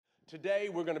Today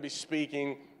we're going to be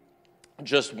speaking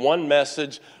just one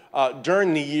message.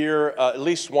 During the year, at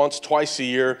least once, twice a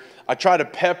year, I try to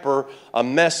pepper a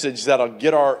message that'll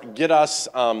get us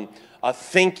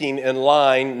thinking in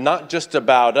line, not just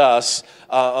about us.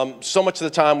 So much of the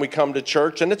time we come to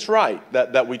church, and it's right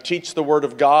that we teach the Word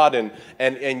of God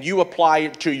and you apply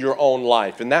it to your own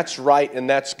life. And that's right, and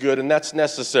that's good, and that's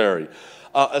necessary.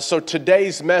 So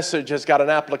today's message has got an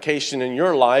application in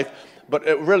your life. But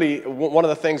really, one of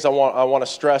the things I want to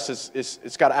stress is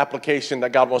it's got an application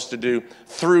that God wants to do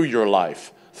through your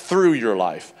life,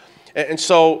 And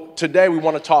so today we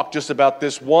want to talk just about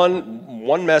this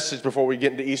one message before we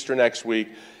get into Easter next week.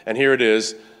 And here it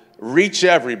is: reach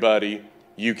everybody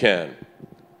you can.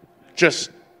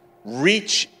 Just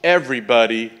reach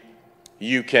everybody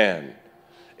you can.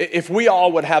 If we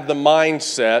all would have the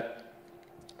mindset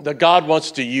that God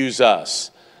wants to use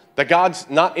us, that God's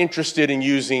not interested in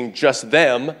using just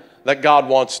them, that God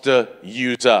wants to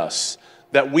use us.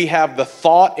 That we have the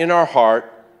thought in our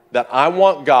heart that I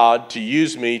want God to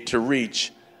use me to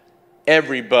reach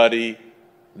everybody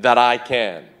that I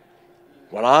can.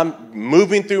 When I'm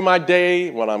moving through my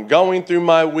day, when I'm going through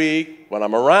my week, when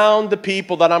I'm around the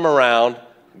people that I'm around,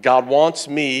 God wants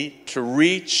me to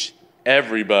reach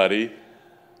everybody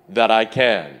that I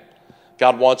can.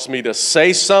 God wants me to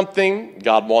say something.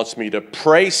 God wants me to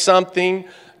pray something.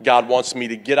 God wants me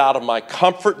to get out of my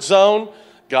comfort zone.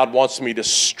 God wants me to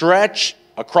stretch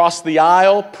across the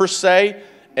aisle, per se,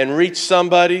 and reach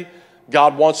somebody.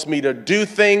 God wants me to do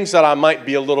things that I might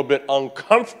be a little bit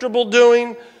uncomfortable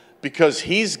doing because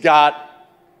He's got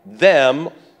them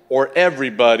or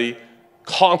everybody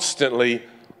constantly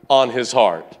on His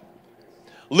heart.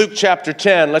 Luke chapter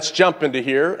 10, let's jump into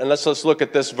here and let's look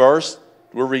at this verse.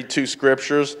 We'll read two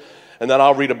scriptures, and then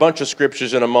I'll read a bunch of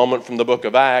scriptures in a moment from the book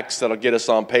of Acts that'll get us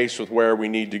on pace with where we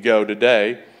need to go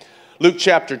today. Luke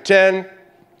chapter 10,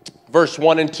 verse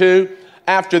 1 and 2.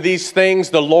 After these things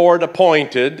the Lord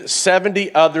appointed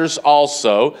 70 others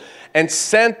also, and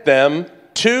sent them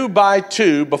 2 by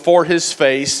 2 before His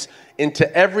face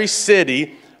into every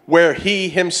city where He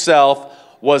Himself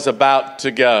was about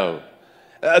to go.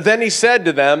 Then He said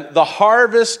to them, the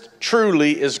harvest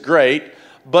truly is great,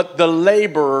 but the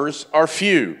laborers are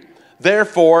few.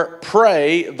 Therefore,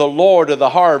 pray the Lord of the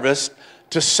harvest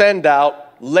to send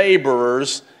out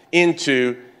laborers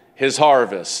into His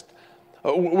harvest.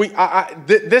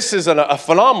 This is a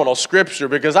phenomenal scripture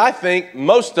because I think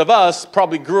most of us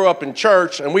probably grew up in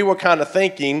church and we were kind of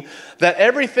thinking that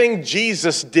everything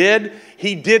Jesus did,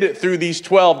 He did it through these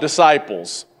 12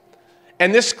 disciples.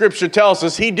 And this scripture tells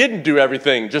us He didn't do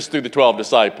everything just through the 12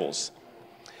 disciples.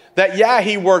 That, yeah,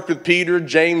 He worked with Peter,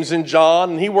 James, and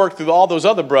John, and He worked with all those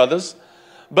other brothers,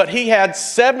 but He had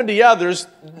 70 others.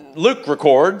 Luke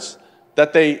records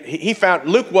that he found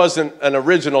Luke wasn't an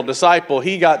original disciple.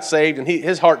 He got saved, and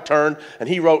his heart turned, and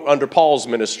he wrote under Paul's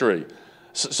ministry.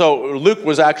 So Luke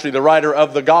was actually the writer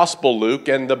of the Gospel Luke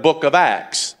and the book of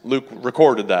Acts. Luke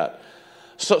recorded that.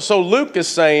 So Luke is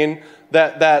saying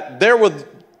that there was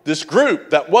this group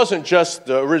that wasn't just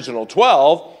the original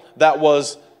 12, that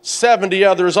was 70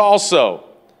 others also.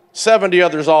 70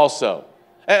 others also.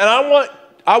 And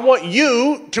I want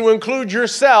you to include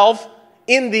yourself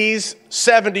in these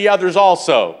 70 others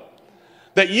also.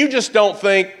 That you just don't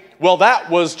think, well,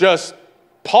 that was just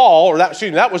Paul, or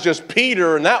that was just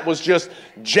Peter, and that was just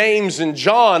James and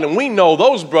John, and we know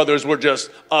those brothers were just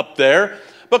up there.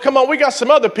 But come on, we got some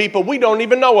other people we don't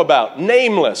even know about.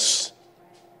 Nameless.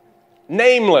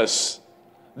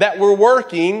 That we're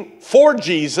working for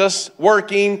Jesus,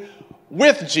 working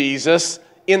with Jesus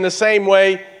in the same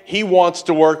way He wants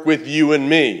to work with you and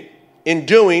me in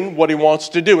doing what He wants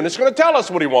to do. And it's going to tell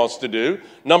us what He wants to do.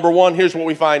 Number one, here's what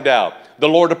we find out. The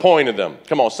Lord appointed them.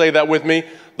 Come on, say that with me.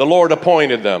 The Lord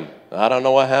appointed them. I don't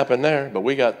know what happened there, but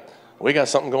we got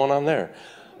something going on there.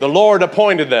 The Lord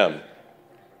appointed them.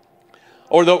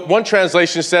 Or the one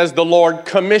translation says the Lord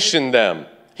commissioned them.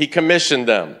 He commissioned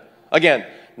them. Again,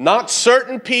 not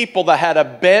certain people that had a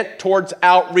bent towards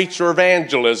outreach or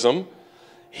evangelism.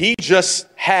 He just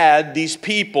had these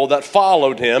people that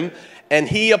followed Him, and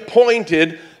He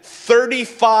appointed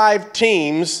 35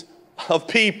 teams of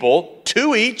people,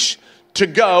 2 each, to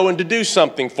go and to do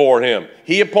something for Him.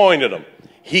 He appointed them.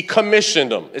 He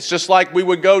commissioned them. It's just like we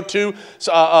would go to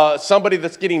somebody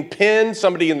that's getting pinned,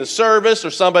 somebody in the service,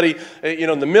 or somebody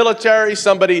in the military,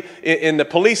 somebody in the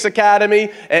police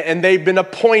academy, and they've been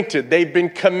appointed. They've been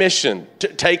commissioned.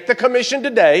 Take the commission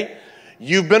today.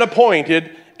 You've been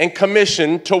appointed and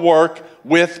commissioned to work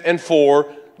with and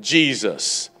for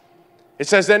Jesus. It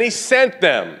says, then He sent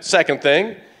them. Second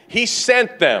thing, He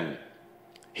sent them.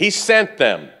 He sent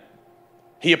them.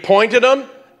 He appointed them,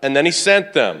 and then he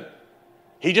sent them.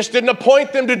 He just didn't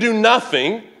appoint them to do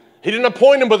nothing. He didn't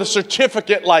appoint them with a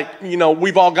certificate like,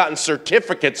 we've all gotten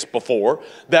certificates before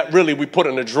that really we put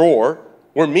in a drawer.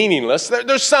 We're meaningless.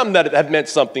 There's some that have meant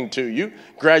something to you.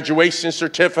 Graduation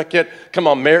certificate, come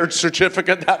on, marriage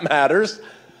certificate, that matters.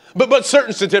 But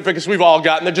certain certificates we've all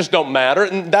gotten that just don't matter,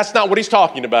 and that's not what he's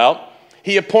talking about.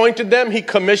 He appointed them, he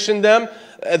commissioned them,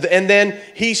 and then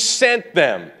he sent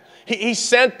them. He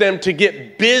sent them to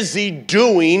get busy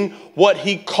doing what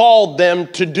he called them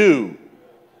to do.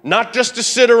 Not just to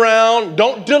sit around,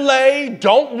 don't delay,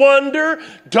 don't wonder,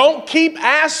 don't keep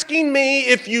asking me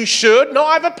if you should. No,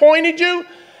 I've appointed you.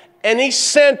 And he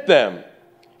sent them.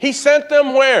 He sent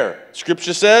them where?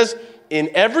 Scripture says,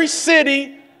 in every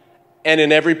city and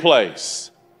in every place.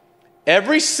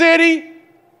 Every city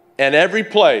and every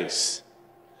place.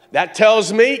 That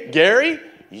tells me, Gary,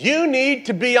 you need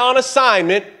to be on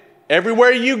assignment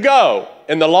everywhere you go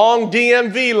in the long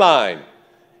DMV line.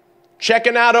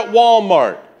 Checking out at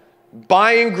Walmart.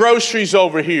 Buying groceries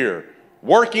over here,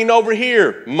 working over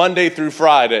here Monday through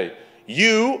Friday.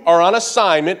 You are on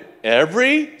assignment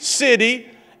every city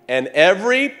and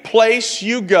every place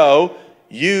you go.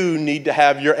 You need to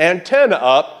have your antenna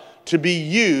up to be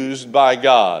used by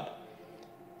God.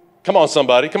 Come on,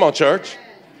 somebody. Come on, church.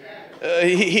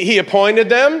 He appointed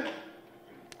them.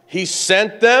 He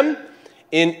sent them.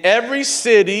 In every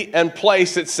city and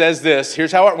place, it says this.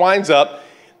 Here's how it winds up.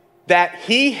 That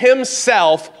he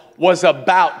himself was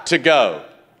about to go.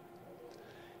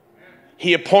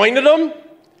 He appointed them.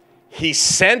 He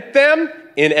sent them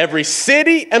in every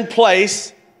city and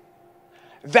place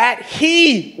that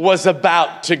he was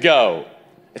about to go.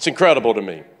 It's incredible to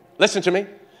me. Listen to me.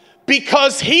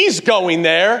 Because he's going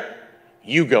there,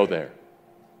 you go there.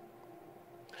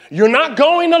 You're not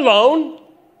going alone.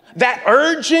 That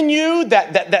urge in you,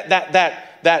 that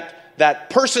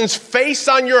person's face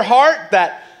on your heart,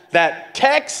 that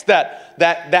text,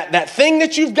 that thing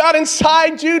that you've got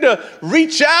inside you to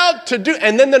reach out to do,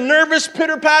 and then the nervous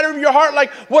pitter patter of your heart,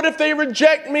 like, what if they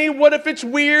reject me? What if it's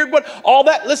weird? What, all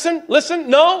that, listen,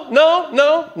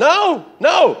 no.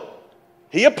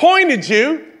 He appointed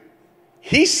you.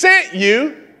 He sent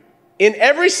you in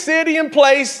every city and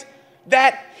place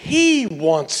that he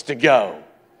wants to go.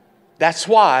 That's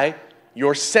why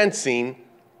you're sensing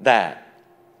that.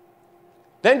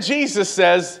 Then Jesus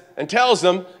says, and tells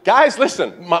them, guys,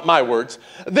 listen, my words.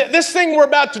 This thing we're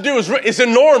about to do is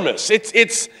enormous.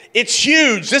 It's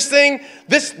huge. This thing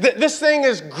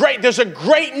is great. There's a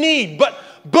great need.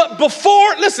 But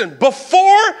before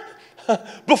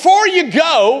you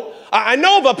go, I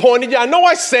know I've appointed you. I know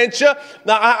I sent you.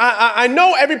 Now, I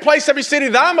know every place, every city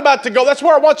that I'm about to go. That's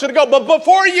where I want you to go. But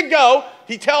before you go,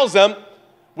 he tells them,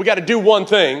 we got to do one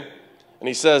thing. And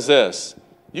he says this,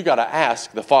 you got to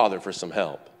ask the Father for some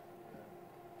help.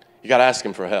 You got to ask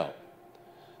him for help.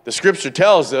 The scripture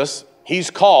tells us he's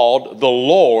called the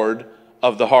Lord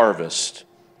of the harvest.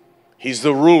 He's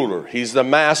the ruler. He's the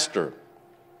master.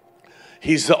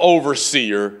 He's the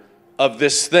overseer of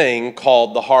this thing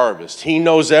called the harvest. He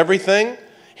knows everything.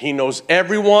 He knows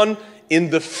everyone in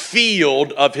the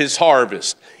field of his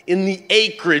harvest, in the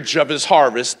acreage of his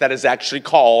harvest that is actually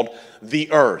called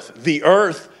the earth. The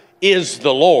earth is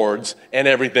the Lord's and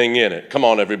everything in it. Come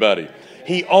on, everybody.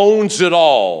 He owns it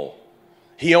all.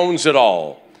 He owns it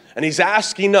all. And he's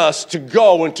asking us to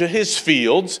go into his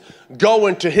fields, go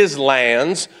into his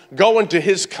lands, go into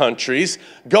his countries,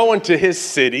 go into his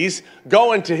cities,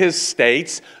 go into his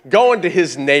states, go into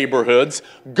his neighborhoods,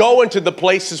 go into the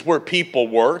places where people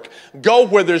work, go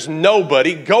where there's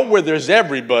nobody, go where there's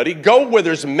everybody, go where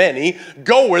there's many,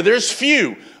 go where there's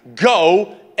few.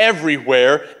 Go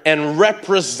everywhere and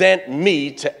represent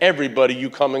me to everybody you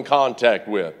come in contact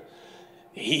with.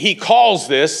 He calls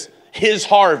this his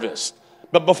harvest.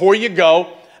 But before you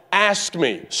go, ask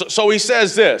me. So he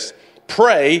says this,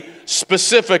 pray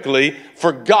specifically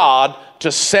for God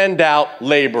to send out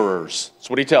laborers. That's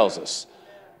what he tells us.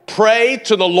 Pray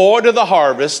to the Lord of the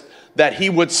harvest that he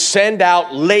would send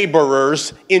out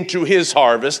laborers into his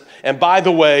harvest. And by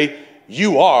the way,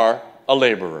 you are a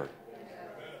laborer.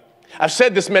 I've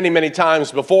said this many, many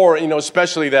times before,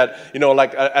 especially that,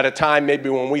 like at a time maybe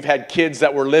when we've had kids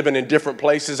that were living in different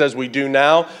places as we do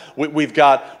now. We've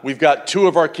got two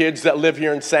of our kids that live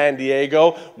here in San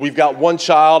Diego. We've got one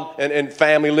child and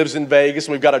family lives in Vegas.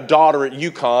 And we've got a daughter at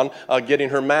UConn getting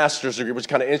her master's degree, which is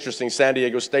kind of interesting. San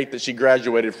Diego State that she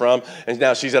graduated from. And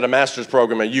now she's at a master's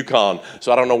program at UConn.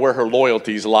 So I don't know where her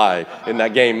loyalties lie in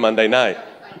that game Monday night.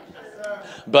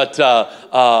 But,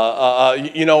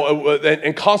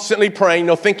 and constantly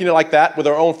praying, thinking like that with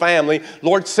our own family,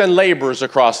 Lord, send laborers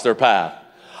across their path.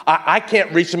 I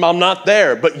can't reach them, I'm not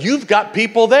there. But you've got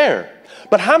people there.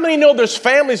 But how many know there's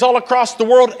families all across the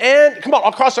world and, come on,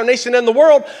 across our nation and the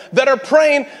world that are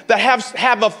praying that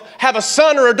have a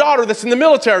son or a daughter that's in the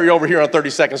military over here on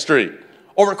 32nd Street,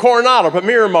 over at Coronado, or at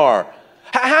Miramar?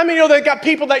 How many know they've got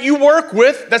people that you work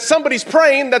with that somebody's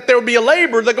praying that there will be a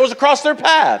laborer that goes across their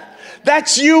path?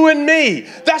 That's you and me.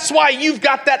 That's why you've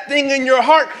got that thing in your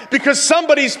heart, because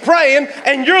somebody's praying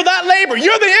and you're that laborer.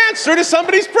 You're the answer to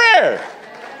somebody's prayer.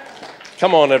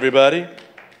 Come on, everybody.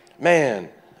 Man.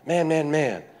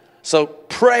 So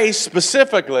pray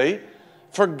specifically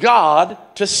for God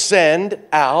to send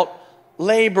out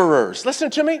laborers. Listen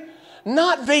to me,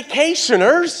 not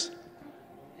vacationers.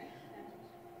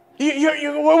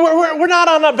 We're not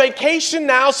on a vacation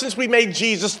now since we made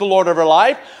Jesus the Lord of our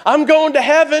life. I'm going to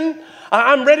heaven.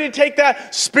 I'm ready to take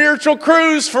that spiritual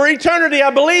cruise for eternity. I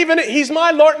believe in it. He's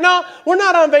my Lord. No, we're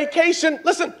not on vacation.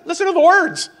 Listen to the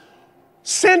words.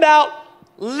 Send out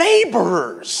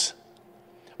laborers.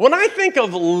 When I think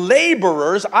of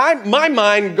laborers, my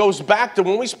mind goes back to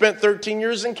when we spent 13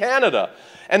 years in Canada.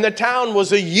 And the town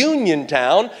was a union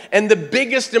town, and the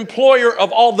biggest employer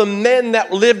of all the men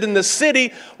that lived in the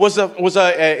city was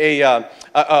a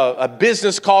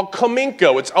business called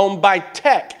Cominco. It's owned by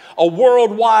Teck, a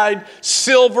worldwide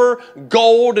silver,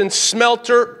 gold, and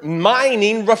smelter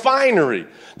mining refinery.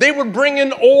 They would bring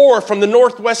in ore from the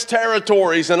Northwest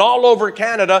Territories and all over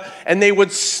Canada, and they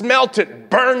would smelt it,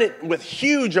 burn it with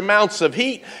huge amounts of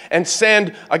heat, and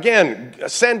send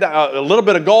a little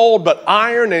bit of gold, but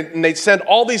iron, and they'd send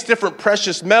all these different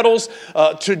precious metals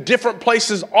to different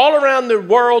places all around the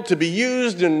world to be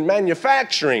used in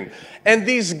manufacturing. And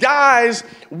these guys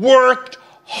worked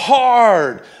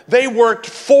hard. They worked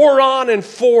 4 on and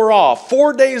 4 off,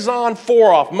 4 days on,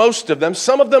 4 off, most of them.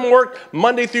 Some of them worked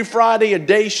Monday through Friday, a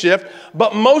day shift,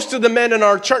 but most of the men in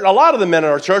our church, a lot of the men in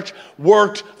our church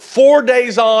worked 4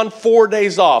 days on, 4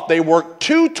 days off. They worked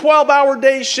 2 12-hour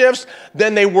day shifts,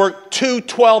 then they worked 2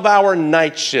 12-hour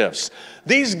night shifts.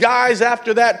 These guys,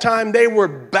 after that time, they were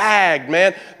bagged,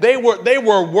 man. They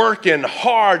were working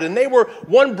hard, and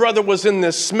one brother was in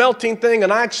this smelting thing,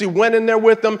 and I actually went in there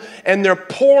with them, and they're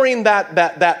pouring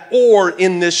that ore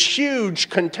in this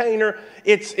huge container.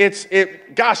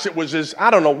 It was just, I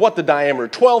don't know what the diameter,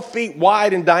 12 feet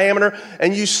wide in diameter,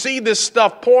 and you see this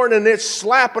stuff pouring, and it's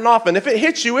slapping off, and if it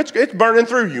hits you, it's burning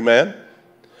through you, man.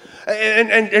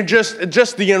 And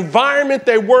just the environment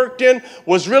they worked in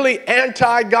was really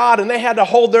anti-God, and they had to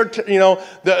hold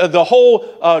the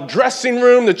whole dressing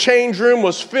room, the change room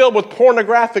was filled with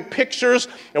pornographic pictures,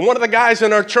 and one of the guys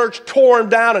in our church tore him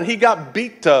down, and he got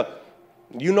beat to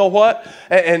you know what?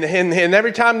 And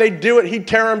every time they do it, he'd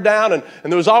tear him down, and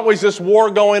there was always this war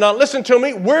going on. Listen to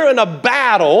me, we're in a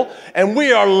battle, and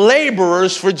we are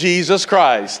laborers for Jesus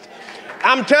Christ.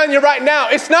 I'm telling you right now,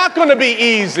 it's not going to be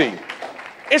easy.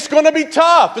 It's going to be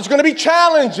tough. It's going to be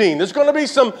challenging. There's going to be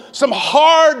some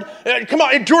hard, come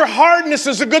on, endure hardness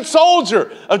as a good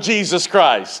soldier of Jesus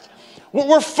Christ.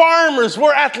 We're farmers,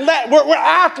 we're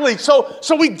athletes,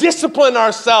 so we discipline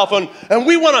ourselves, and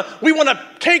we want to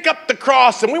take up the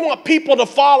cross, and we want people to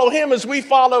follow him as we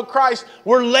follow Christ.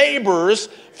 We're laborers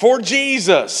for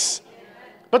Jesus.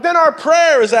 But then our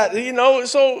prayer is that,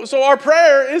 so our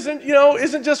prayer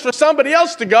isn't just for somebody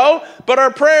else to go, but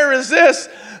our prayer is this: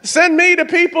 send me to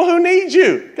people who need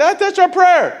you. That's our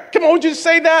prayer. Come on, would you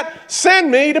say that?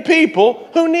 Send me to people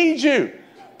who need you.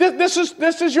 This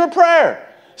is your prayer.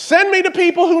 Send me to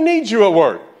people who need you at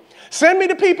work. Send me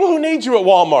to people who need you at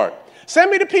Walmart.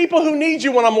 Send me to people who need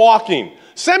you when I'm walking.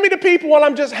 Send me to people when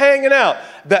I'm just hanging out.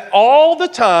 That all the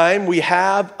time we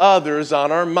have others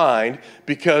on our mind,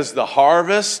 because the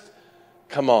harvest,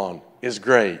 come on, is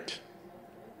great.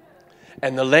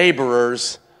 And the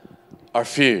laborers are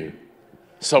few.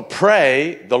 So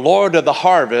pray the Lord of the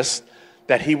harvest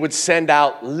that he would send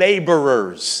out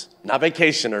laborers, not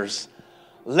vacationers,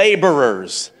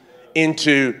 laborers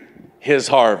into his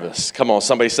harvest. Come on,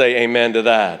 somebody say amen to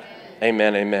that.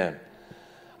 Amen, amen.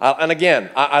 And again,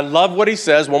 I love what he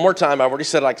says. One more time. I've already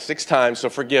said it like 6 times, so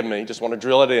forgive me. Just want to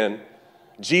drill it in.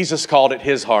 Jesus called it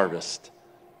his harvest.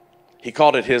 He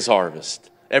called it his harvest.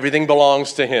 Everything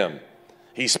belongs to him.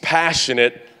 He's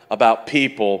passionate about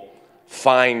people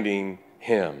finding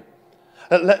him.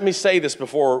 Let me say this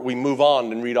before we move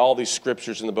on and read all these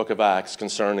scriptures in the book of Acts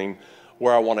concerning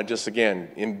where I want to just, again,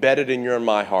 embed it in your and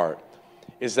my heart,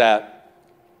 is that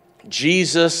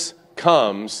Jesus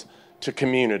comes to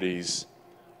communities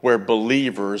where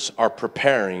believers are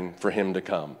preparing for him to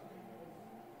come.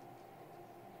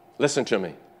 Listen to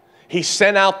me. He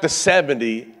sent out the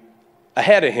 70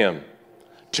 ahead of him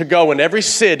to go in every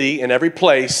city, in every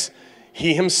place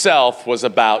he himself was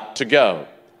about to go.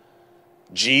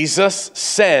 Jesus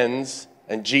sends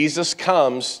and Jesus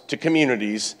comes to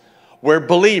communities where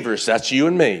believers, that's you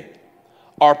and me,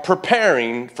 are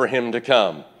preparing for him to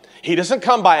come. He doesn't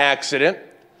come by accident.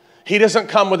 He doesn't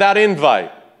come without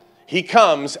invite. He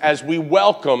comes as we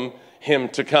welcome him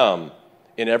to come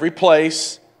in every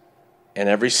place, in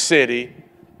every city,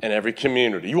 and every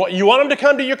community. You want him to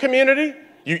come to your community?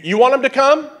 You want him to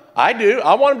come? I do.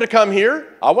 I want him to come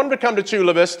here. I want him to come to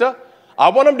Chula Vista. I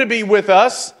want him to be with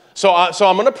us. So I'm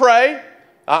going to pray.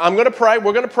 I'm going to pray.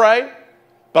 We're going to pray.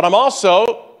 But I'm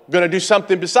also going to do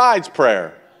something besides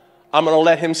prayer. I'm going to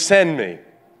let him send me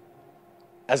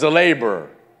as a laborer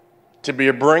to be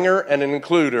a bringer and an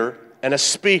includer and a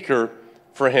speaker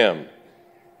for him.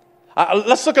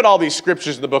 Let's look at all these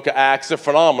scriptures in the book of Acts. They're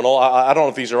phenomenal. I don't know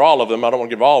if these are all of them. I don't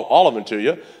want to give all of them to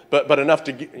you, but enough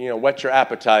to whet your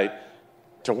appetite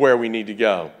to where we need to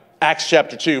go. Acts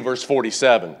chapter 2, verse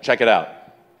 47. Check it out.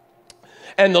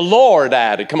 And the Lord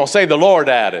added. Come on, say the Lord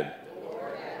added.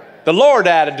 The Lord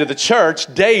added to the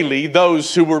church daily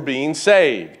those who were being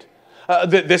saved.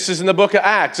 This is in the book of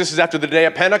Acts. This is after the day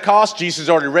of Pentecost. Jesus is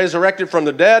already resurrected from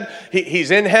the dead.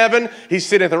 He's in heaven. He's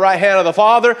sitting at the right hand of the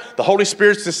Father. The Holy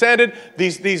Spirit's descended.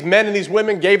 These men and these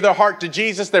women gave their heart to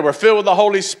Jesus. They were filled with the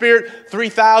Holy Spirit.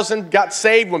 3,000 got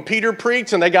saved when Peter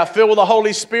preached, and they got filled with the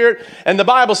Holy Spirit. And the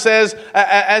Bible says,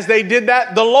 as they did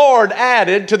that, the Lord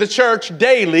added to the church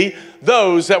daily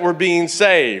those that were being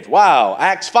saved. Wow.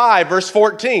 Acts 5, verse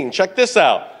 14. Check this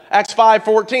out. Acts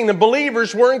 5:14, the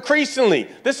believers were increasingly,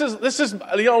 this is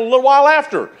a little while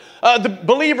after, the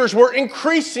believers were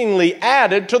increasingly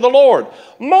added to the Lord.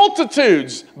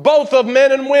 Multitudes, both of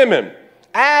men and women,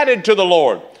 added to the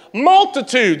Lord.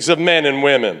 Multitudes of men and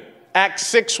women. Acts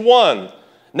 6:1,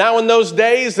 now in those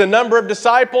days the number of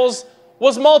disciples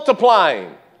was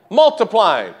multiplying.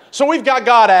 So we've got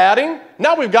God adding,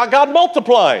 now we've got God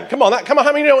multiplying. Come on,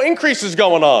 how many increase is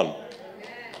going on?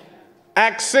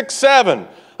 Acts 6:7.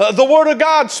 The word of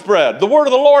God spread. The word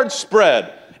of the Lord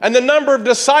spread. And the number of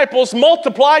disciples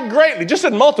multiplied greatly. Just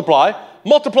didn't multiply.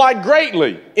 Multiplied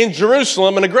greatly in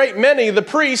Jerusalem. And a great many of the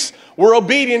priests were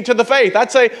obedient to the faith.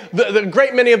 I'd say the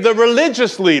great many of the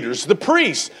religious leaders, the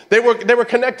priests, they were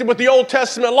connected with the Old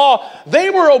Testament law. They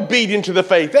were obedient to the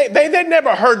faith. They'd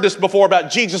never heard this before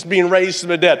about Jesus being raised from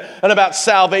the dead and about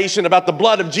salvation, about the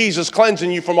blood of Jesus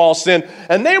cleansing you from all sin.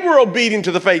 And they were obedient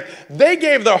to the faith. They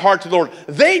gave their heart to the Lord.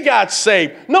 They got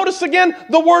saved. Notice again,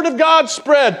 the word of God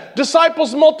spread.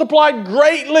 Disciples multiplied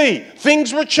greatly.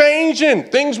 Things were changing.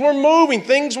 Things were moving.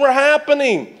 Things were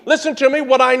happening. Listen to me.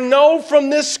 What I know from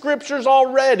this scriptures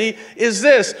already is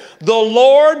this. The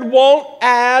Lord won't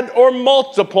add or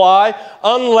multiply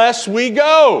unless we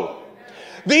go.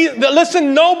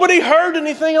 Listen, nobody heard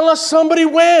anything unless somebody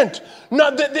went. No,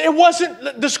 it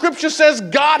wasn't, the scripture says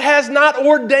God has not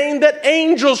ordained that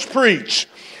angels preach.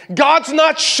 God's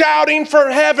not shouting for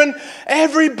heaven,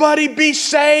 everybody be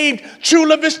saved,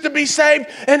 Chula Vista be saved,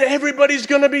 and everybody's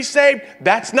going to be saved.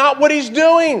 That's not what he's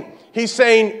doing. He's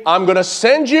saying, I'm going to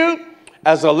send you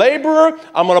as a laborer.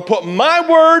 I'm going to put my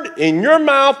word in your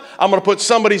mouth. I'm going to put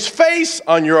somebody's face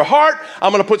on your heart.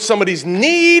 I'm going to put somebody's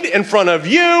need in front of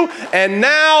you. And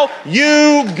now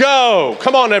you go.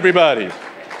 Come on, everybody.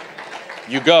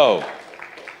 You go.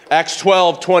 Acts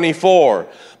 12:24.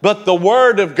 But the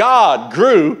word of God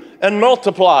grew and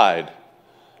multiplied.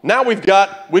 Now we've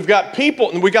got people,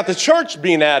 and we've got the church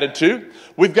being added to.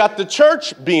 We've got the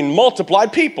church being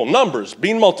multiplied, people, numbers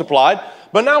being multiplied.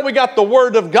 But now we got the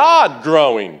word of God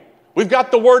growing. We've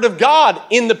got the word of God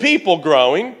in the people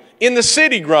growing, in the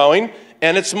city growing,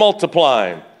 and it's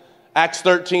multiplying. Acts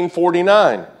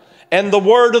 13:49. And the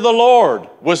word of the Lord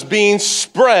was being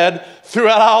spread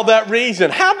throughout all that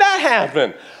region. How'd that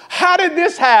happen? How did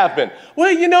this happen?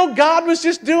 Well, God was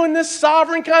just doing this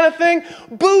sovereign kind of thing.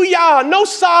 Booyah, no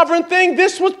sovereign thing.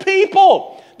 This was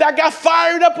people that got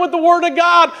fired up with the word of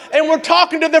God and were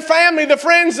talking to their family, their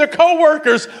friends, their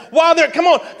coworkers while they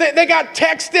got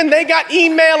texting, they got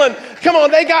emailing. Come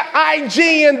on, they got IG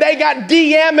and they got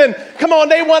DMing. Come on,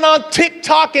 they went on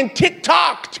TikTok and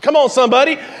TikToked. Come on,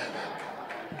 somebody.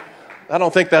 I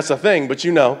don't think that's a thing, but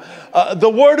the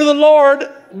word of the Lord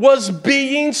was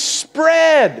being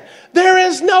spread. There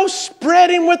is no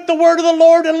spreading with the word of the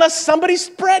Lord unless somebody's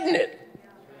spreading it.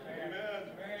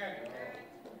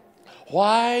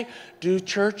 Why do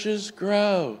churches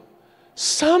grow?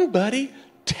 Somebody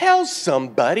tells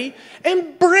somebody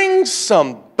and brings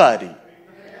somebody.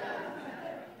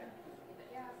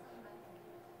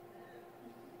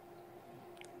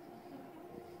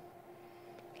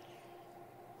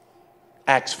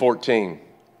 Acts 14.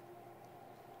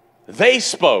 They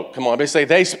spoke. Come on, everybody say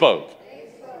they spoke.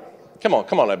 Come on,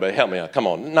 everybody, help me out. Come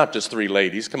on, not just three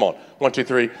ladies. Come on, 1, 2,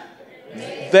 3.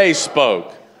 They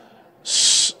spoke.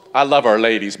 I love our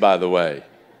ladies, by the way.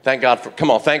 Thank God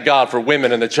for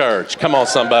women in the church. Come on,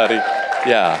 somebody.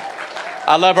 Yeah.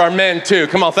 I love our men too.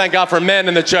 Come on, thank God for men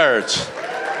in the church.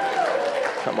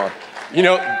 Come on. You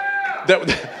know,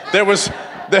 there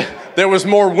was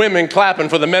more women clapping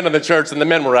for the men in the church than the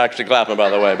men were actually clapping, by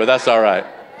the way, but that's all right.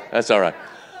 That's all right.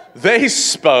 They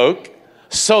spoke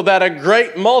so that a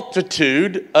great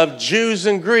multitude of Jews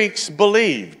and Greeks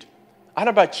believed. I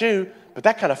don't know about you, but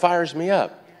that kind of fires me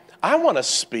up. I want to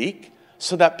speak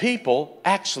so that people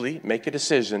actually make a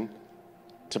decision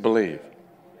to believe.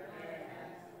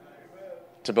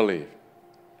 To believe.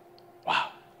 Wow.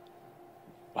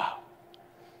 Wow.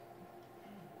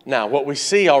 Now, what we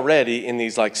see already in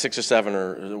these like 6 or 7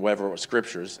 or whatever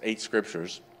scriptures, 8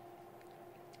 scriptures,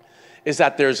 is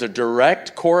that there's a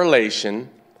direct correlation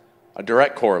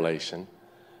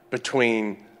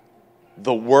between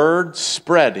the word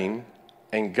spreading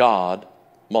and God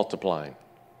multiplying.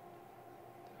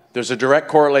 There's a direct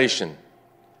correlation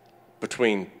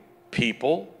between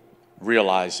people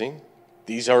realizing,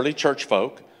 these early church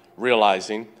folk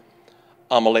realizing,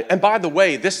 and by the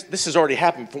way, this has already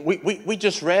happened. We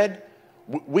just read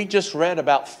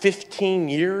about 15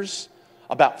 years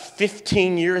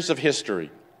of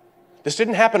history. This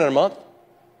didn't happen in a month.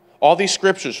 All these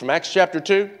scriptures from Acts chapter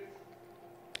 2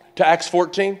 to Acts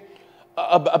 14,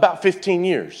 about 15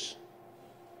 years.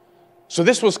 So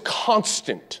this was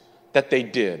constant that they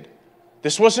did.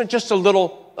 This wasn't just a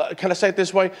little, can I say it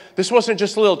this way? This wasn't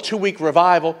just a little 2-week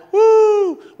revival.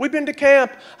 Woo, we've been to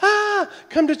camp.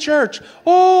 Come to church.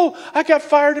 Oh, I got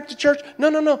fired up to church.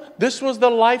 No. This was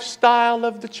the lifestyle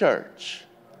of the church.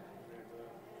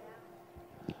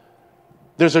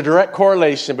 There's a direct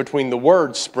correlation between the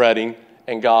word spreading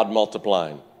and God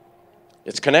multiplying.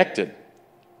 It's connected.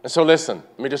 And so listen,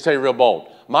 let me just tell you real bold.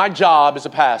 My job as a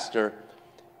pastor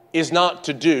is not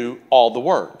to do all the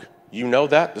work. You know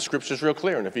that. The scripture's real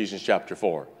clear in Ephesians chapter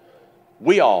 4.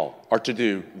 We all are to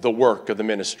do the work of the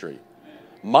ministry.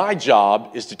 My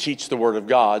job is to teach the word of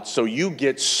God so you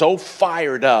get so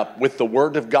fired up with the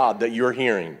word of God that you're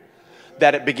hearing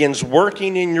that it begins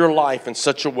working in your life in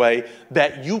such a way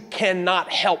that you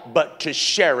cannot help but to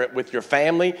share it with your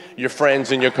family, your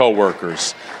friends, and your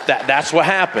coworkers. That's what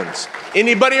happens.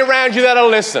 Anybody around you that'll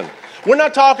listen. We're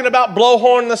not talking about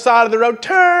blowhorn on the side of the road.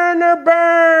 Turn or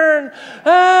burn.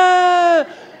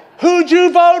 Who'd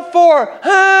you vote for?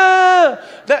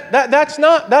 That's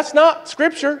not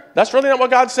scripture. That's really not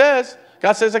what God says.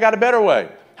 God says, I got a better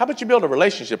way. How about you build a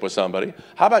relationship with somebody?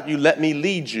 How about you let me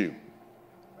lead you?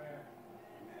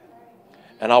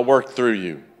 And I'll work through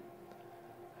you.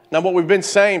 Now, what we've been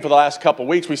saying for the last couple of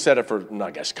weeks, we said it for, I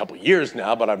guess, a couple of years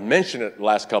now, but I've mentioned it the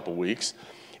last couple of weeks,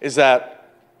 is that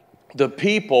the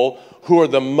people who are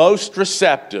the most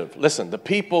receptive, listen, the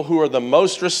people who are the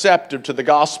most receptive to the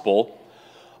gospel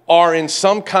are in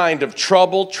some kind of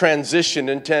trouble, transition,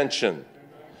 and tension.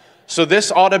 So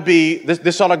this ought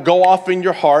to go off in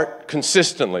your heart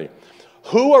consistently.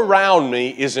 Who around me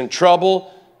is in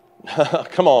trouble?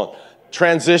 Come on.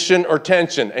 Transition or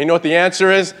tension? And you know what the answer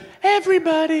is?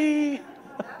 Everybody.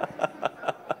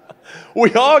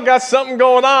 We all got something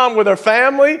going on with our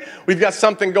family. We've got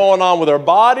something going on with our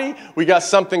body. We got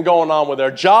something going on with our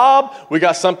job. We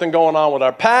got something going on with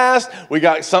our past. We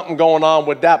got something going on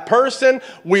with that person.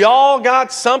 We all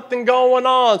got something going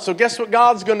on. So guess what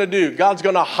God's going to do? God's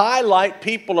going to highlight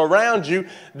people around you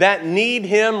that need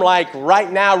Him like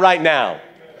right now.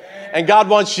 And God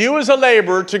wants you as a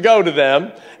laborer to go to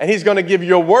them, and He's going to give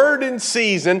you a word in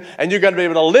season, and you're going to be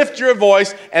able to lift your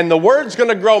voice, and the word's going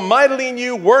to grow mightily in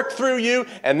you, work through you,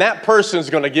 and that person's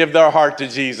going to give their heart to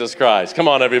Jesus Christ. Come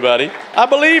on, everybody. I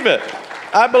believe it.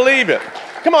 I believe it.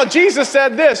 Come on, Jesus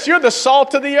said this, you're the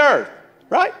salt of the earth,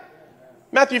 right?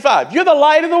 Matthew 5, you're the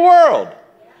light of the world.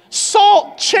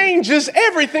 Salt changes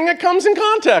everything it comes in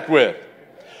contact with.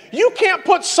 You can't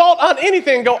put salt on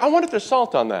anything and go, I wonder if there's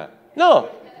salt on that. No.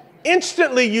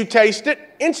 Instantly you taste it.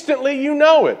 Instantly you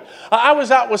know it. I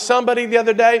was out with somebody the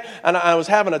other day, and I was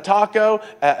having a taco.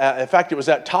 In fact, it was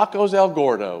at Tacos El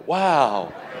Gordo.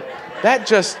 Wow. That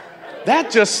just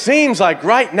seems like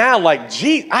right now, like,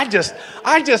 gee, I just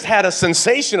had a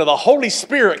sensation of the Holy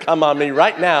Spirit come on me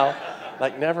right now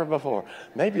like never before.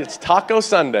 Maybe it's Taco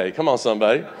Sunday. Come on,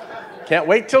 somebody. Can't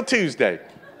wait till Tuesday.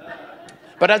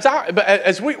 But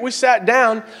as we sat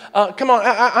down, come on,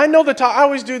 I know I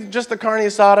always do just the carne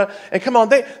asada, and come on,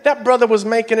 that brother was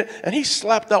making it, and he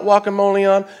slapped that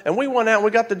guacamole on, and we went out,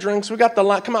 we got the drinks, we got the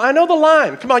lime. Come on, I know the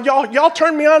lime. Come on, y'all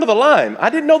turned me on to the lime.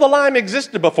 I didn't know the lime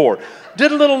existed before.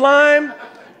 Did a little lime,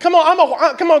 Come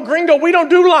on, come on, gringo. We don't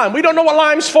do lime. We don't know what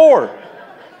lime's for.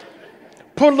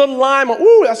 Put a little lime on.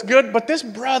 Ooh, that's good. But this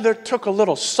brother took a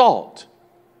little salt.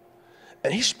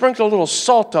 And he sprinkled a little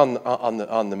salt on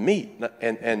the meat.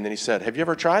 And then he said, have you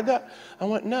ever tried that? I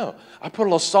went, no. I put a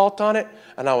little salt on it,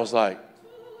 and I was like,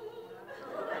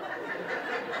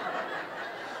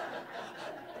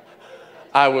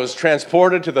 I was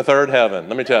transported to the third heaven.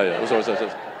 Let me tell you.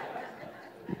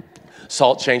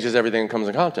 Salt changes everything it comes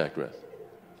in contact with.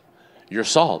 You're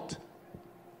salt.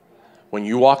 When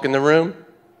you walk in the room,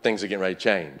 things are getting ready to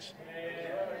change.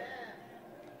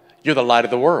 You're the light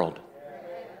of the world.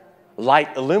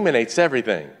 Light illuminates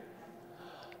everything.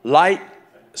 Light,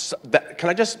 can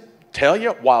I just tell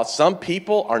you, while some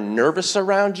people are nervous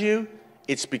around you,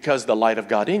 it's because the light of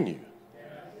God in you.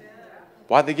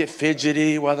 Why they get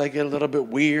fidgety, why they get a little bit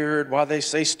weird, why they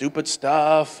say stupid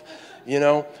stuff,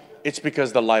 it's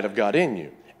because the light of God in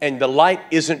you. And the light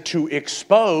isn't to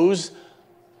expose.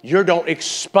 You don't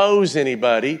expose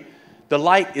anybody. The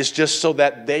light is just so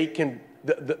that they can,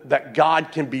 that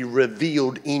God can be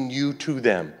revealed in you to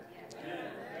them.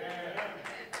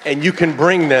 And you can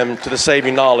bring them to the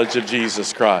saving knowledge of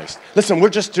Jesus Christ. Listen, we're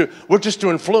just to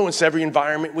influence every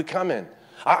environment we come in.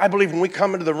 I believe when we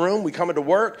come into the room, we come into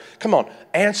work, come on,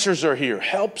 answers are here,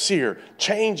 help's here,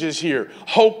 change is here,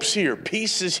 hope's here,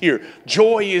 peace is here,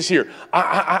 joy is here.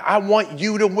 I want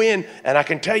you to win, and I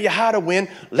can tell you how to win.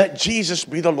 Let Jesus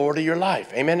be the Lord of your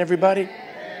life. Amen, everybody?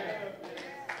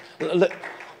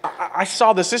 I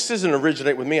saw this. This doesn't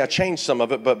originate with me. I changed some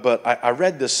of it, but I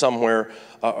read this somewhere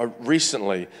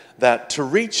recently, that to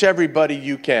reach everybody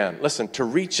you can, listen, to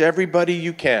reach everybody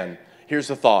you can, here's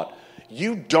the thought.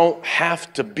 You don't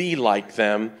have to be like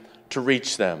them to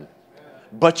reach them,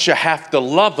 but you have to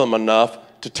love them enough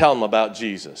to tell them about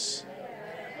Jesus.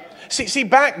 See,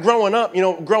 back growing up,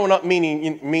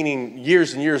 meaning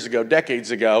years and years ago,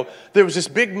 decades ago, there was this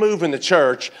big move in the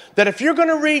church that if you're going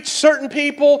to reach certain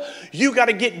people, you got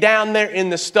to get down there in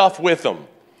the stuff with them.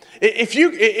 If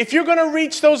you're going to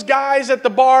reach those guys at the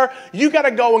bar, you got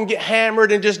to go and get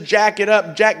hammered and just jack it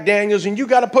up, Jack Daniels, and you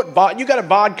got to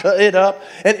vodka it up,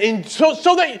 and so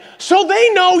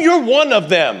they know you're one of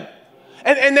them,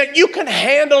 and that you can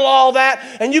handle all that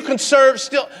and you can serve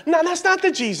still. No, that's not the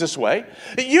Jesus way.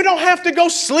 You don't have to go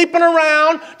sleeping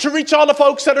around to reach all the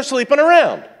folks that are sleeping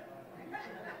around.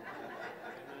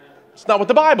 It's not what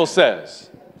the Bible says.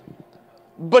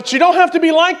 But you don't have to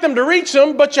be like them to reach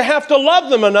them, but you have to love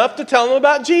them enough to tell them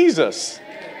about Jesus.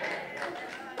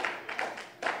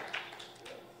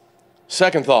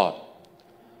 Second thought,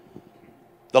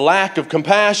 the lack of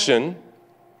compassion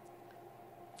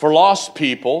for lost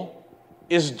people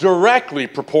is directly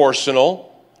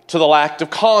proportional to the lack of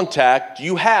contact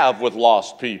you have with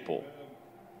lost people.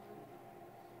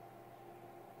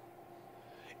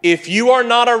 If you are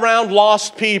not around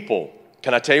lost people,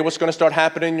 can I tell you what's going to start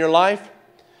happening in your life?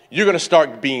 You're going to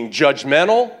start being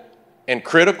judgmental and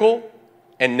critical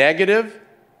and negative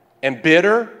and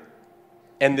bitter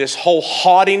and this whole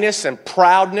haughtiness and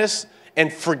proudness,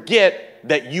 and forget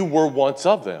that you were once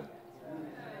of them.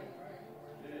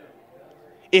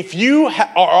 If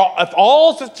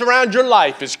all that's around your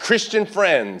life is Christian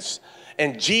friends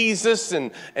and Jesus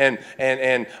and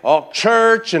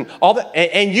church and all that,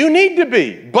 and you need to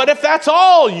be, but if that's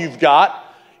all you've got,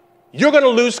 you're going to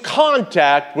lose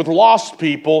contact with lost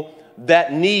people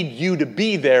that need you to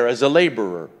be there as a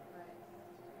laborer.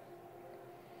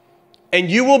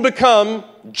 And you will become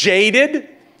jaded,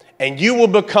 and you will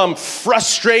become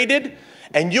frustrated,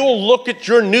 and you'll look at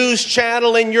your news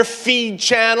channel and your feed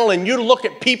channel, and you look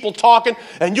at people talking,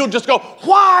 and you'll just go,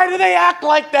 why do they act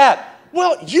like that?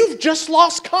 Well, you've just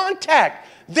lost contact.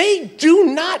 They do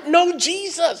not know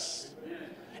Jesus.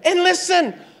 And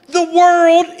listen, the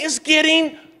world is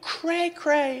getting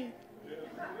cray-cray.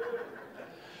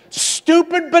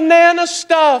 Stupid banana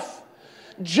stuff.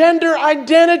 Gender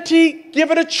identity,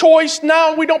 give it a choice.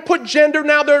 Now we don't put gender.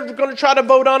 Now they're going to try to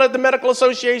vote on it, the medical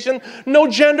association. No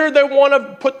gender. They want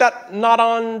to put that not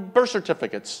on birth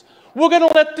certificates. We're going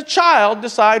to let the child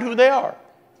decide who they are.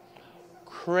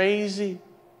 Crazy.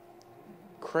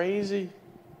 Crazy.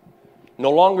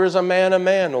 No longer is a man a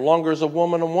man. No longer is a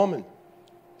woman a woman.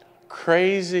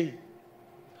 Crazy.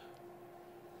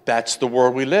 That's the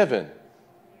world we live in.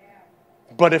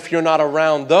 But if you're not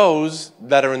around those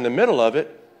that are in the middle of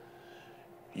it,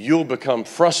 you'll become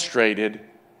frustrated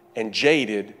and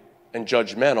jaded and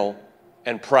judgmental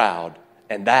and proud,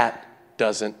 and that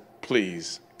doesn't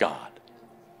please God.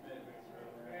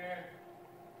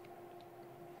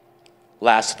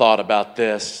 Last thought about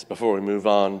this before we move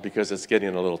on, because it's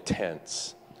getting a little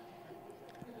tense.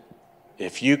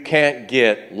 If you can't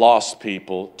get lost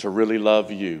people to really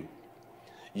love you,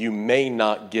 you may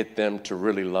not get them to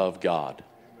really love God.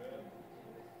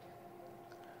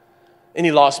 Any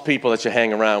lost people that you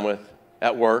hang around with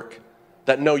at work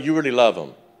that know you really love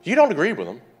them, you don't agree with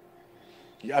them.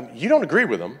 You don't agree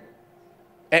with them.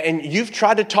 And you've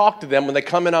tried to talk to them when they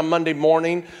come in on Monday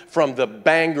morning from the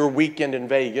banger weekend in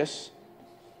Vegas.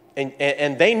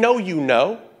 And they know you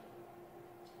know.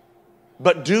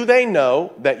 But do they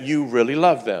know that you really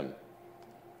love them?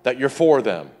 That you're for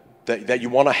them? That you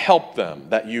want to help them?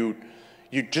 That you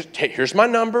just, hey, here's my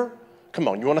number. Come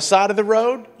on, you on the side of the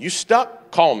road? You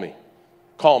stuck? Call me.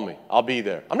 Call me. I'll be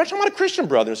there. I'm not talking about a Christian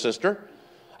brother and sister.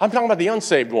 I'm talking about the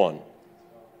unsaved one.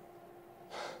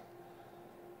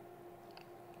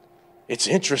 It's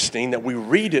interesting that we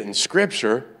read it in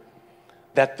Scripture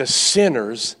that the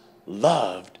sinners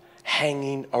loved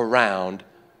hanging around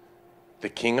the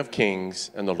King of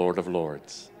Kings and the Lord of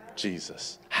Lords,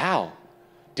 Jesus. How?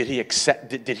 Did he accept?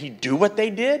 Did he do what they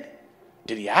did?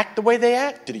 Did he act the way they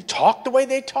act? Did he talk the way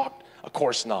they talked? Of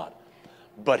course not.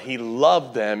 But he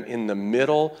loved them in the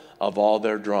middle of all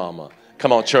their drama.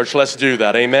 Come on, church, let's do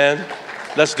that. Amen?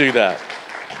 Let's do that.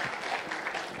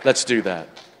 Let's do that.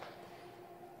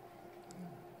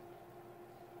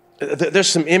 There's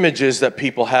some images that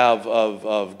people have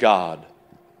of God.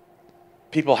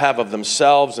 People have of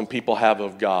themselves and people have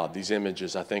of God. These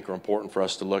images, I think, are important for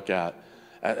us to look at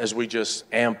as we just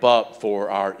amp up for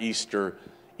our Easter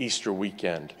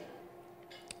weekend.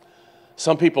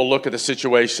 Some people look at the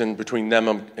situation between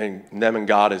them and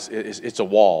God as it's a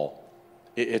wall.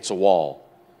 It's a wall.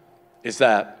 Is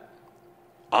that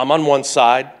I'm on one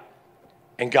side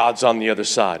and God's on the other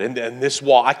side. And this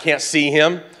wall, I can't see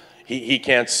him. He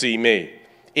can't see me.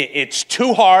 It's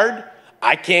too hard.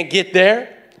 I can't get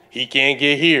there. He can't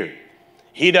get here.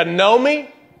 He doesn't know me.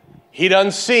 He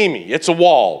doesn't see me. It's a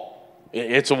wall.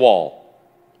 It's a wall.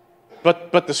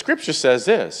 But the Scripture says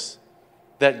this,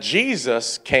 that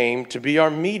Jesus came to be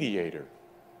our mediator.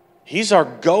 He's our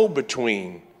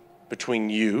go-between between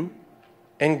you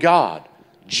and God.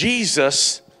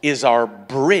 Jesus is our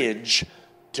bridge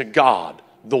to God.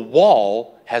 The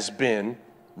wall has been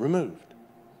removed.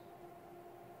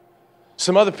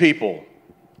 Some other people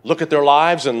look at their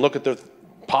lives and look at their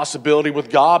possibility with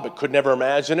God, but could never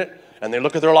imagine it. And they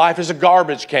look at their life as a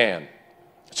garbage can.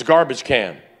 It's a garbage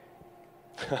can.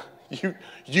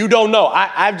 You don't know.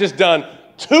 I've just done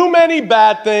too many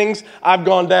bad things. I've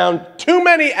gone down too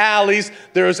many alleys.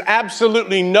 There is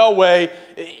absolutely no way.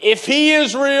 If he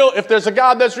is real, if there's a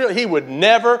God that's real, he would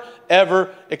never,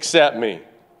 ever accept me.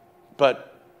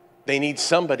 But they need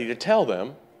somebody to tell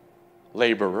them,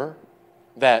 laborer,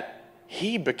 that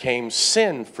he became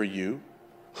sin for you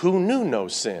who knew no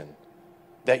sin,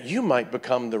 that you might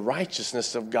become the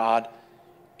righteousness of God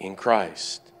in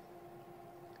Christ.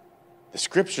 The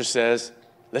Scripture says,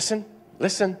 listen,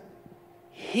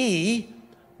 he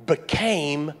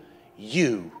became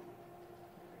you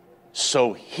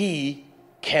so he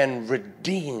can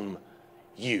redeem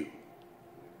you.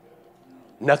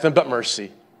 Nothing but mercy,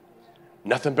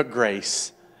 nothing but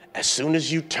grace. As soon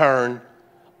as you turn,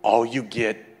 all you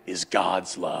get is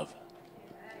God's love.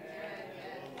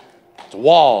 It's a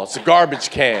wall. It's a garbage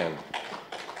can.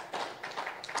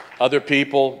 Other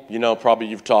people, probably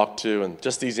you've talked to, and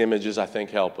just these images, I think,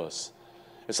 help us.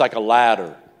 It's like a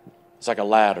ladder. It's like a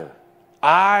ladder.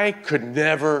 I could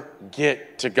never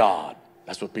get to God.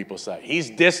 That's what people say. He's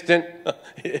distant.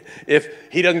 If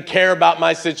he doesn't care about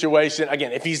my situation,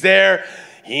 again, if he's there,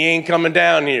 he ain't coming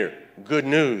down here. Good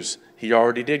news. He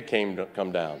already did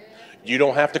come down. You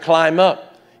don't have to climb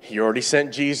up. He already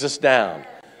sent Jesus down.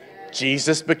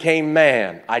 Jesus became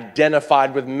man,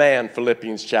 identified with man,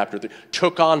 Philippians chapter 3,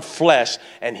 took on flesh,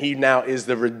 and he now is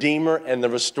the Redeemer and the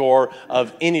Restorer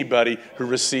of anybody who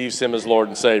receives him as Lord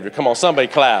and Savior. Come on, somebody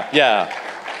clap. Yeah.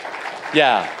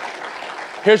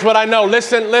 Here's what I know.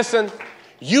 Listen.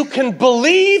 You can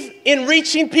believe in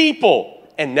reaching people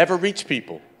and never reach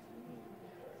people.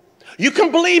 You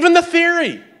can believe in the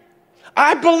theory.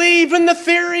 I believe in the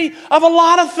theory of a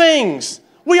lot of things.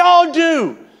 We all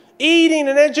do. Eating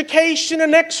and education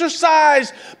and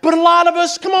exercise. But a lot of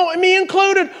us, come on, me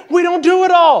included, we don't do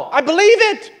it all. I believe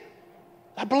it.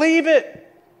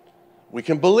 We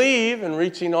can believe in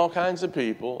reaching all kinds of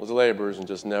people as laborers and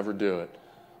just never do it.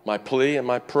 My plea and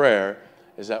my prayer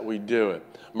is that we do it.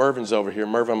 Mervin's over here.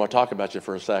 Mervin, I'm going to talk about you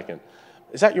for a second.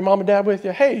 Is that your mom and dad with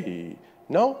you? Hey.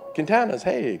 No? Quintana's.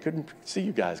 Hey, couldn't see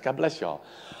you guys. God bless y'all.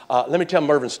 Let me tell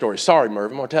Mervin's story. Sorry,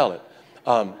 Mervin, I'm going to tell it.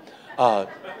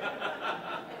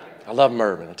 I love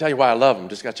Mervin. I'll tell you why I love him.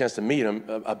 Just got a chance to meet him.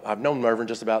 I've known Mervin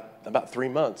just about 3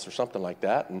 months or something like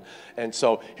that. And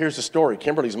so here's the story.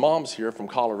 Kimberly's mom's here from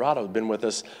Colorado. Has been with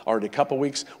us already a couple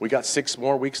weeks. We got 6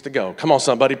 more weeks to go. Come on,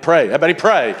 somebody, pray. Everybody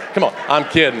pray. Come on. I'm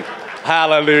kidding.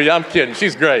 Hallelujah. I'm kidding.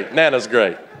 She's great. Nana's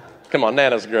great. Come on,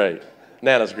 Nana's great.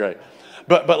 Nana's great.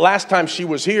 But last time she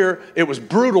was here, it was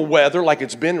brutal weather, like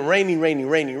it's been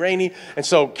rainy. And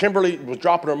so Kimberly was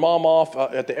dropping her mom off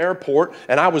at the airport,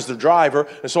 and I was the driver.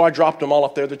 And so I dropped them all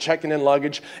off there. They're checking in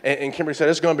luggage. And Kimberly said,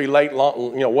 it's going to be late,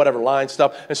 whatever, line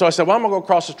stuff. And so I said, well, I'm going to go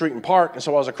across the street and park. And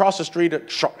so I was across the street at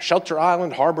Shelter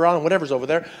Island, Harbor Island, whatever's over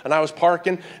there. And I was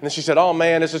parking. And then she said, oh,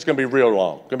 man, this is going to be real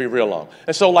long.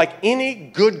 And so like any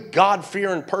good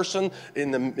God-fearing person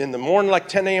in the morning, like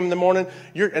 10 a.m. in the morning,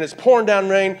 and it's pouring down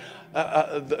rain,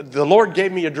 the Lord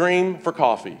gave me a dream for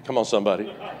coffee. Come on,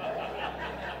 somebody.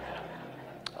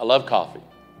 I love coffee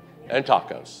and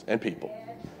tacos and people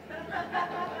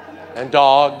and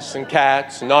dogs and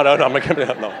cats. No, I'm not coming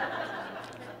out. No.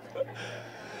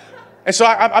 And so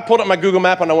I pulled up my Google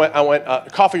map and I went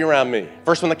coffee around me.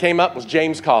 First one that came up was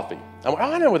James Coffee. I went,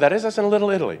 oh, I know where that is. That's in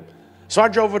Little Italy. So I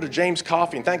drove over to James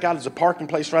Coffee, and thank God there's a parking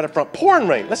place right up front. Pouring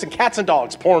rain. Listen, cats and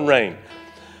dogs, pouring rain.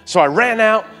 So I ran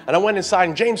out, and I went inside,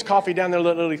 and James Coffee down there,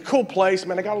 little cool place.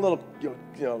 Man, I got a little,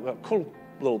 a cool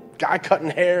little guy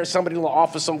cutting hair, somebody in the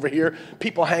office over here,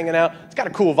 people hanging out. It's got a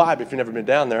cool vibe if you've never been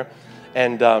down there.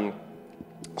 And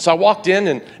so I walked in,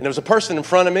 and there was a person in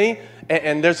front of me,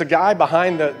 and there's a guy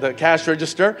behind the cash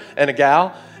register and a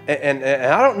gal, and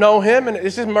I don't know him, and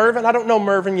this is Mervin. I don't know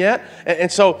Mervin yet.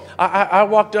 And so I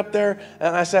walked up there,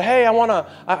 and I said, hey, I want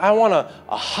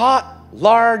a hot,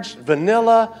 large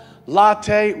vanilla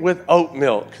latte with oat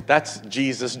milk. That's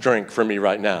Jesus' drink for me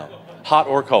right now, hot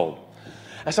or cold.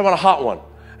 I said, I want a hot one.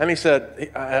 And he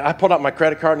said, I pulled out my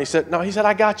credit card, and he said, no,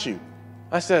 I got you.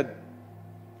 I said,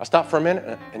 I stopped for a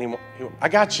minute, and he went, I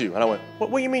got you. And I went, what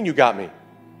do you mean you got me?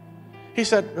 He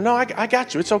said, no, I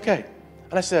got you. It's okay.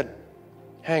 And I said,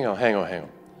 hang on.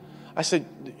 I said,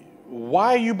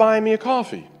 why are you buying me a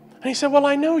coffee? And he said, well,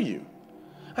 I know you.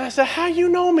 And I said, how you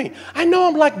know me? I know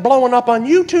I'm like blowing up on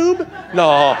YouTube.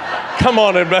 No, come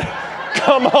on, everybody.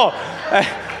 Come on.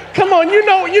 Come on, you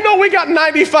know we got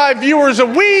 95 viewers a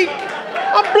week.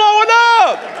 I'm blowing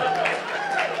up.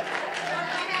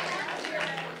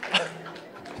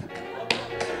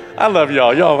 I love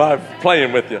y'all. Y'all, I'm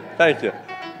playing with you. Thank you.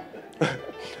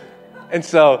 And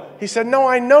so he said, no,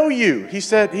 I know you. He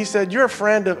said, you're a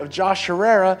friend of Josh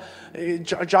Herrera.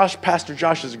 Pastor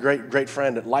Josh is a great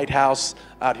friend at Lighthouse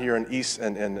out here in East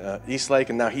Lake,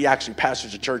 and now he actually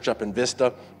pastors a church up in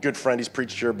Vista. Good friend, he's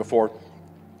preached here before.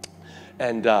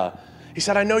 And he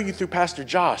said, I know you through Pastor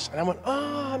Josh. And I went,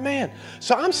 oh, man.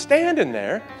 So I'm standing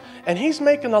there, and he's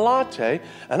making a latte,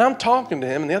 and I'm talking to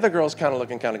him, and the other girl's kind of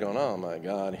looking, kind of going, oh, my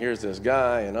God, here's this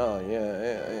guy, and oh,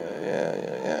 yeah.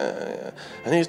 And he's